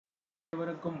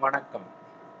அனைவருக்கும் வணக்கம்.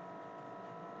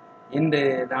 இன்று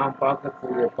நாம்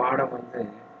பார்க்கக்கூடிய பாடம்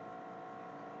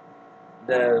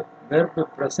இந்த வெர்பு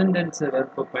பிரசன்ட் டென்ஸ்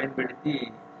வெர்பை பயன்படுத்தி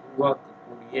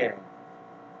உருவாக்கக்கூடிய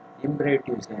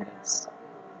இம்பரேட்டிவ் சென்டென்ஸ்.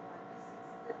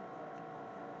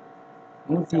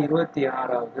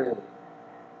 126வது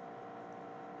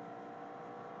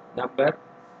நம்பர்.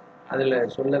 அதில்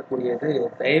சொல்லக்கூடியது,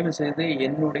 தயவு செய்து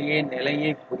என்னுடைய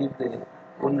நிலையை புரிந்து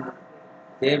உன்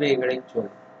தேவைகளை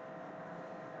சொல்.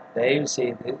 தயவு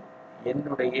செய்து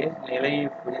என்னுடைய நிலையை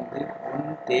புரிந்து உன்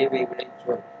தேவைகளை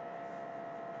சொல்.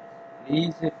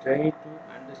 Please try to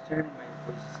understand my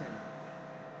position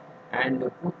and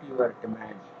put your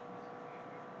demand.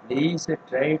 Please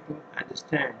try to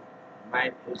understand my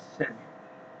position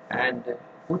and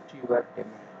put your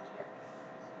demand.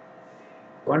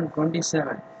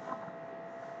 127.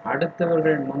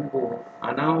 அடுத்தவர்கள் முன்பு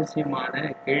அனாவசியமான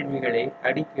கேள்விகளை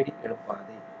அடிக்கடி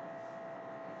எழுப்பாதே.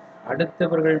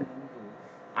 அடுத்தவர்கள் முன்பு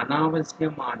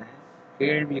அனாவசியமான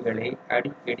கேள்விகளை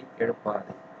அடிக்கடி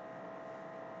எழுப்பாதே.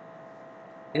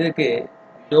 இதுக்கு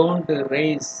don't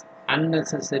raise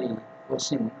unnecessary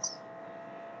questions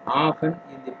often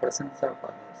in the presence of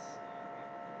others.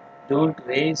 Don't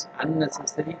raise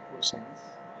unnecessary questions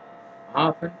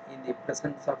often in the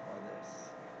presence of others.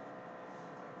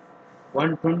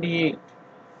 128.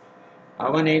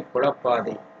 அவனை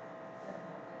குழப்பாதே.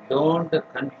 Don't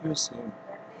confuse him.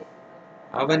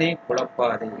 அவனை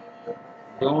குழப்பாதே.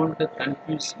 Don't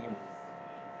confuse him.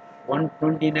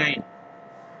 129.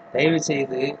 தயவு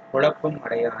செய்து குழப்பம்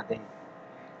அடையாதே.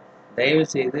 தயவு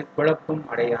செய்து குழப்பம்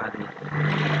அடையாதே.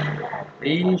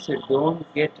 Please don't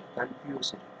get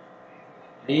confused.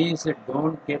 Please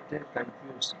don't get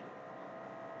confused.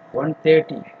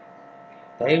 130.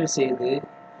 தயவு செய்து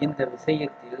இந்த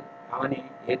விஷயத்தில் அவனை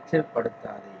எரிச்சல்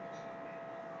படுத்தாதே.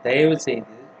 தயவு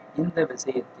செய்து இந்த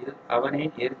விஷயத்தில் அவனை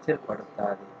எரிச்சல்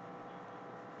படுத்தாதே.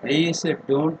 Please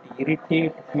don't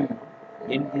irritate him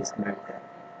in this matter.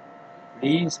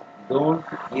 Please don't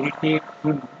irritate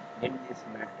him in this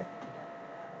matter.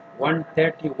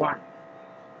 131.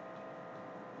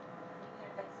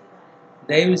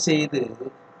 தயவு செய்து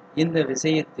இந்த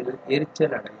விஷயத்தில்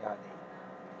எரிச்சல் அடையாதே.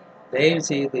 தயவு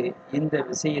செய்து இந்த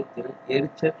விஷயத்தில்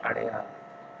எரிச்சல் அடையாதே.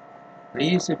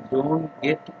 Please don't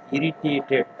get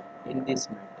irritated in this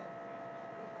matter.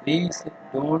 Please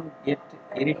don't get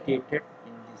irritated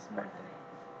in this matter.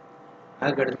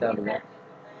 அதுக்கடுத்தால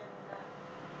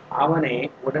அவனை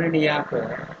உடனடியாக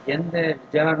எந்த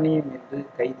விசாரணையும் என்று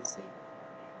கைது செய்.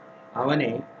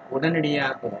 அவனை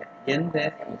உடனடியாக எந்த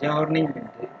விசாரணையும்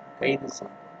என்று கைது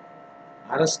செய்.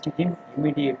 Arrest him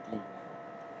immediately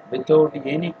without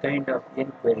any kind of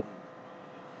inquiry.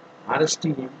 Arrest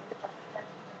him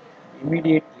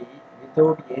immediately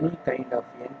without any kind of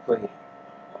inquiry.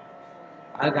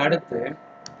 அதுக்கு அடுத்து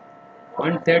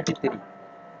 133.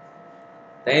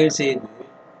 தயவு செய்து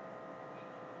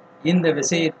இந்த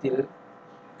விஷயத்தில்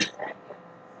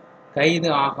கைது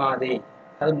ஆகாதே.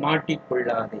 அது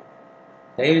மாட்டிக்கொள்ளாதே.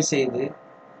 தயவு செய்து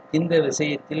இந்த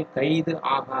விஷயத்தில் கைது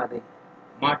ஆகாதே,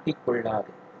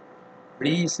 மாட்டிக்கொள்ளாதே.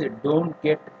 Please don't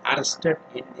get arrested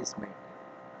in this matter.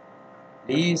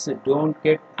 Please don't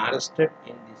get arrested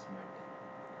in this matter.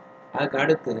 அதுக்கு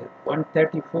அடுத்து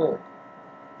 134.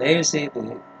 தயவு செய்து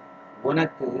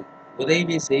உனக்கு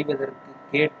உதவி செய்வதற்கு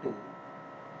கேட்டு.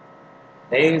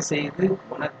 தயவு செய்து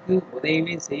உனக்கு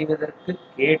உதவி செய்வதற்கு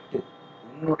கேட்டு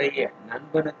உன்னுடைய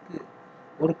நண்பனுக்கு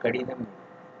ஒரு கடிதம்.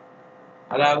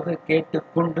 அதாவது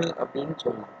கேட்டுக்கொண்டு அப்படின்னு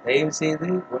சொல்லலாம். தயவு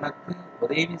செய்து உனக்கு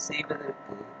உதவி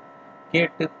செய்வதற்கு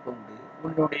கேட்டுக்கொண்டு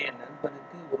உன்னுடைய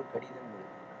நண்பனுக்கு ஒரு கடிதம்.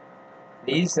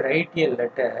 Please write a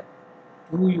letter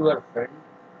to your friend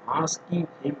asking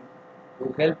him to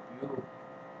help you.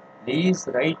 Please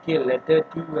write a letter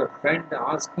to your friend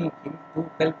asking him to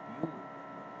help you.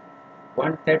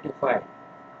 135.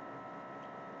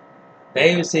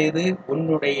 தயவு செய்து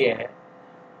உன்னுடைய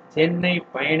சென்னை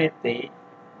பயணத்தை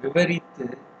விவரித்து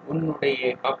உன்னுடைய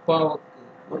அப்பாவுக்கு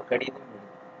ஒரு கடிதம்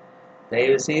எழுது.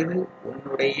 தயவு செய்து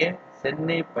உன்னுடைய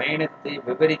சென்னை பயணத்தை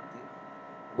விவரித்து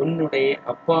உன்னுடைய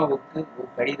அப்பாவுக்கு ஒரு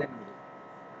கடிதம் எழுது.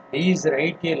 Please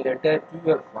write a letter to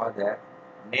your father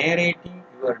narrating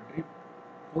your trip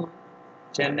to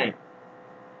Chennai.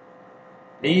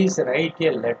 Please write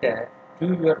a letter to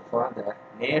your father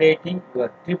narrating your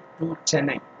trip to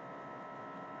Chennai.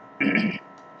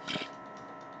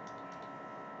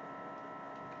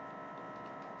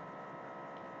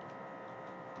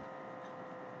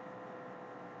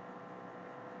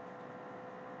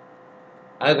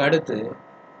 அதுக்கு அடுத்து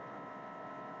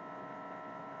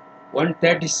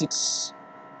 136.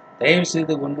 தயவு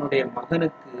செய்து உன்னுடைய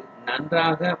மகனுக்கு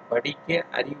நன்றாக படிக்க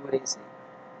அறிவுரை செய்.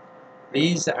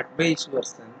 Please advise your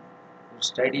son to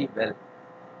study well.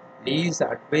 Please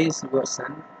advise your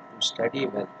son to study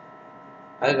well.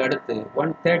 அதுக்கு அடுத்து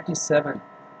 137.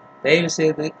 தயவு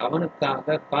செய்து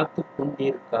அவனுக்காக காத்து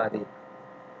கொண்டிருக்காதே.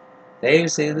 தயவு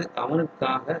செய்து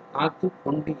அவனுக்காக காத்து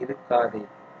கொண்டு இருக்காதே.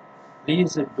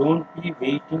 Please don't be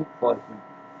waiting for him.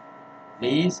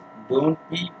 Please don't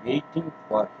be waiting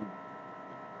for him.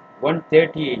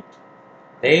 138.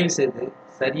 தயவு செய்து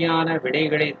சரியான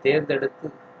விடைகளை தேர்ந்தெடுத்து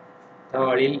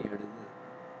தாளில் எழுது.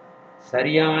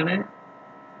 சரியான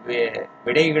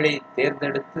விடைகளை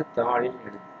தேர்ந்தெடுத்து தாளில்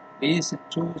எழுது. Please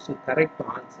choose correct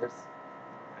answers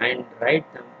and write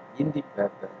them in the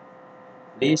paper.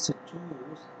 Please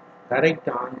choose correct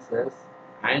answers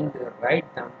and write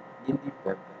them in the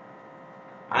paper.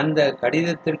 அந்த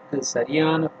கடிதத்திற்கு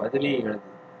சரியான பதிலை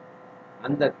எழுது.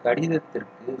 அந்த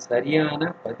கடிதத்திற்கு சரியான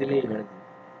பதிலை எழுது.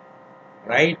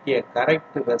 Write a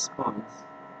correct response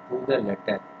to the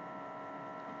letter.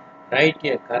 Write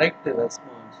a correct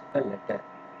response to the letter.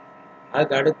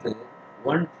 அதுக்கு அடுத்து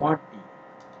 140.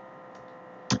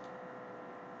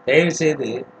 தயவு செய்து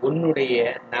உன்னுடைய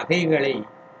நகைகளை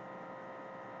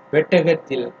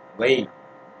பெட்டகத்தில் வை.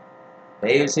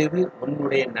 தயவு செய்து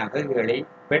உன்னுடைய நகைகளை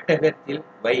பெட்டகத்தில்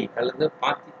வை அல்லது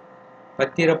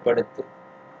பத்திரப்படுத்து.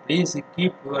 Please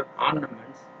keep your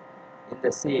ornaments in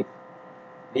the safe.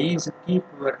 Please keep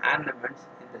your ornaments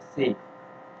in the safe.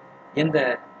 இந்த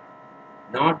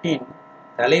நாட்டின்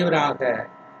தலைவராக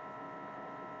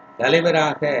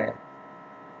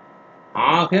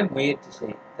ஆக முயற்சி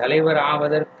செய்.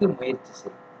 தலைவராவதற்கு முயற்சி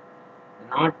செய்.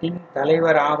 நாட்டின்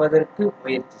தலைவராவதற்கு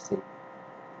முயற்சி செய்.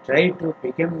 Try to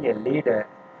become a leader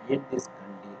in this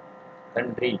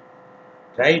country.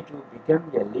 Try to become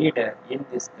a leader in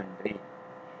this country.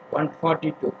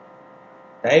 142.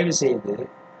 தயவு செய்து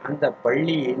அந்த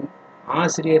பள்ளியின்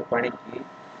ஆசிரியர் பணிக்கு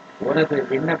உனது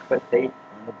விண்ணப்பத்தை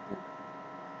அனுப்பு.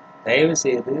 தயவு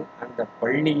செய்து அந்த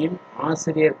பள்ளியின்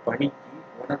ஆசிரியர் பணிக்கு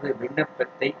உனது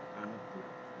விண்ணப்பத்தை அனுப்பு.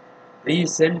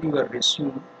 Please send your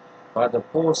resume for the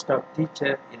post of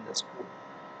teacher in the school.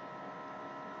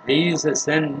 Please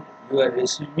send your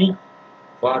resume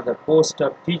for the post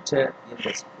of teacher in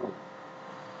the school.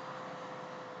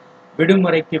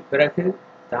 விடுமுறைக்கு பிறகு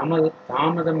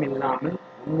தாமதம் இல்லாமல்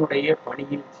உன்னுடைய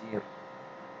பணியில் சேர்.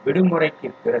 விடுமுறைக்கு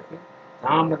பிறகு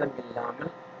தாமதம்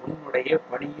இல்லாமல் உன்னுடைய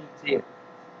பணியில் சேர்.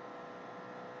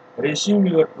 Resume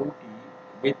your duty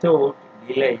without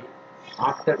delay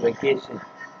after vacation.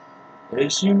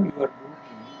 Resume your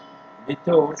duty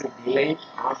without delay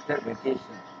after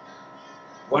vacation.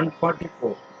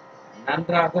 144.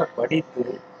 நன்றாக படித்து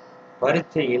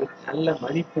பரீட்சையில் நல்ல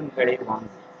மதிப்பெண்களை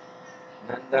வாங்கு.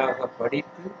 நன்றாக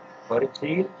படித்து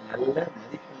பரீட்சையில் நல்ல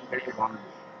மதிப்பெண்களை வாங்கு.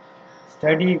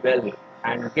 Study well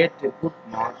and get good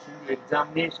marks in the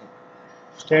examination.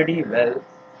 Study well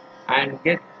and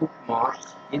get good marks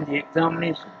in the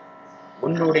examination.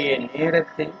 உன்னுடைய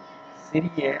நேரத்தை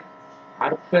சிறிய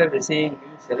அற்ப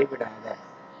விஷயங்களில் செலவிடாத.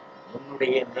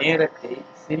 உன்னுடைய நேரத்தை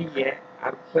சிறிய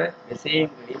அற்ப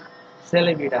விஷயங்களில்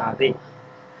செலவிடாதே.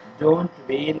 Don't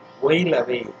while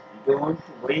away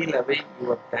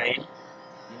your time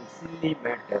in silly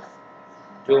matters.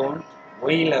 Don't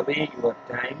while away your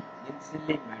time in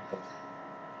silly matters.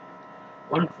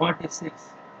 146.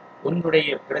 உன்னுடைய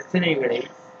பிரச்சனைகளை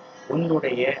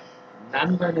உன்னுடைய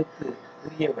நண்பனுக்கு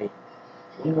புரியவை.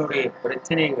 உன்னுடைய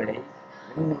பிரச்சனைகளை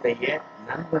உன்னுடைய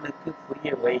நண்பனுக்கு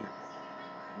புரியவை.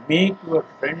 Make your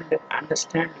friend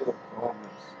understand your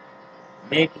problems.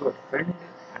 Make your friend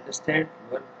understand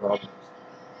your problems.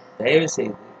 தயவு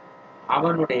செய்து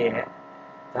அவனுடைய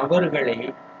தவறுகளை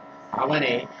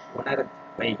அவனே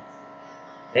உணரவை.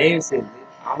 தயவு செய்து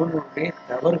அவனுடைய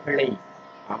தவறுகளை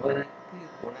அவனுக்கு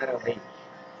உணரவை.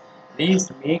 Please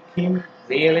make him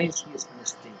realize his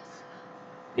mistakes.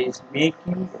 Please make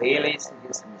him realize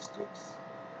his mistakes.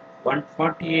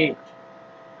 148.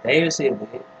 தயவு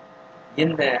செய்து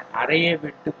இந்த அறையை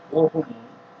விட்டு போகும் முன்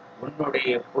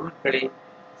உன்னுடைய பொருட்களை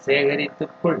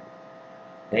சேகரித்துக்கொள்.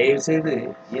 தயவு செய்து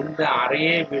இந்த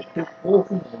அறையை விட்டு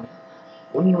போகும் முன்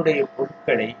உன்னுடைய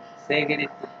பொருட்களை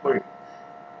சேகரித்துக்கொள்.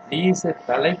 Please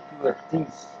collect your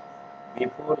things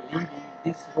before leaving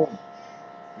this room.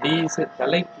 Please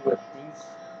collect your things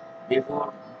before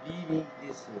leaving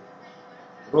this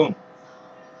room.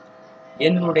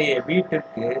 என்னுடைய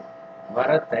வீட்டிற்கு வர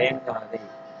தயங்காதே.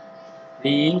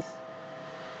 Please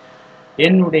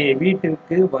என்னுடைய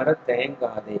வீட்டிற்கு வர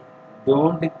தயங்காதே.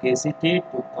 Don't hesitate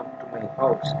to come to my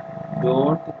house.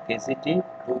 Don't hesitate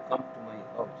to come to my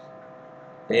house.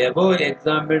 The above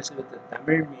examples with the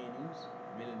Tamil meanings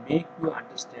will make you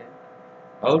understand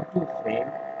how to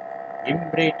frame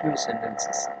imperative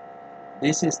sentences.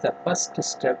 This is the first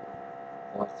step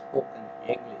for spoken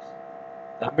English.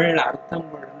 Tamil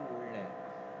அர்த்தங்களுடன் உள்ள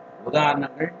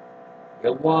உதாரணங்கள்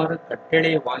எவ்வாறு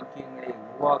கட்டளை வாக்கியங்களை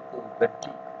உருவாக்குவது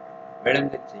பற்றி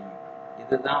விளங்கச் செய்யும்.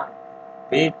 இதுதான்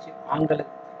பேச்சு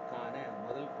ஆங்கிலத்திற்கான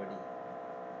முதல் படி.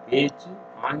 பேச்சு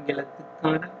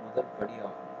ஆங்கிலத்துக்கான முதல் படி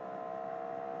ஆகும்.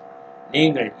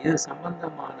 நீங்கள் இது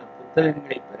சம்பந்தமான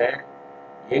புத்தகங்களை பெற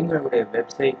எங்களுடைய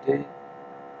வெப்சைட்டு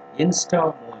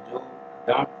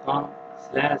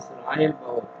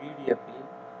instamojo.com/I.N.Bhava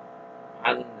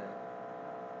அந்த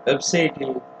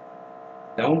வெப்சைட்டில்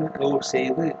டவுன்லோட்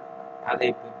செய்து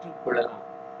அதை பெற்றுக்கொள்ளலாம்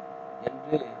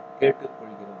என்று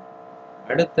கேட்டுக்கொள்கிறோம்.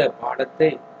 அடுத்த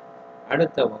பாடத்தை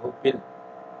அடுத்த வகுப்பில்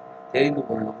தெரிந்து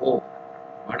கொள்வோம்.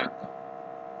 வணக்கம்.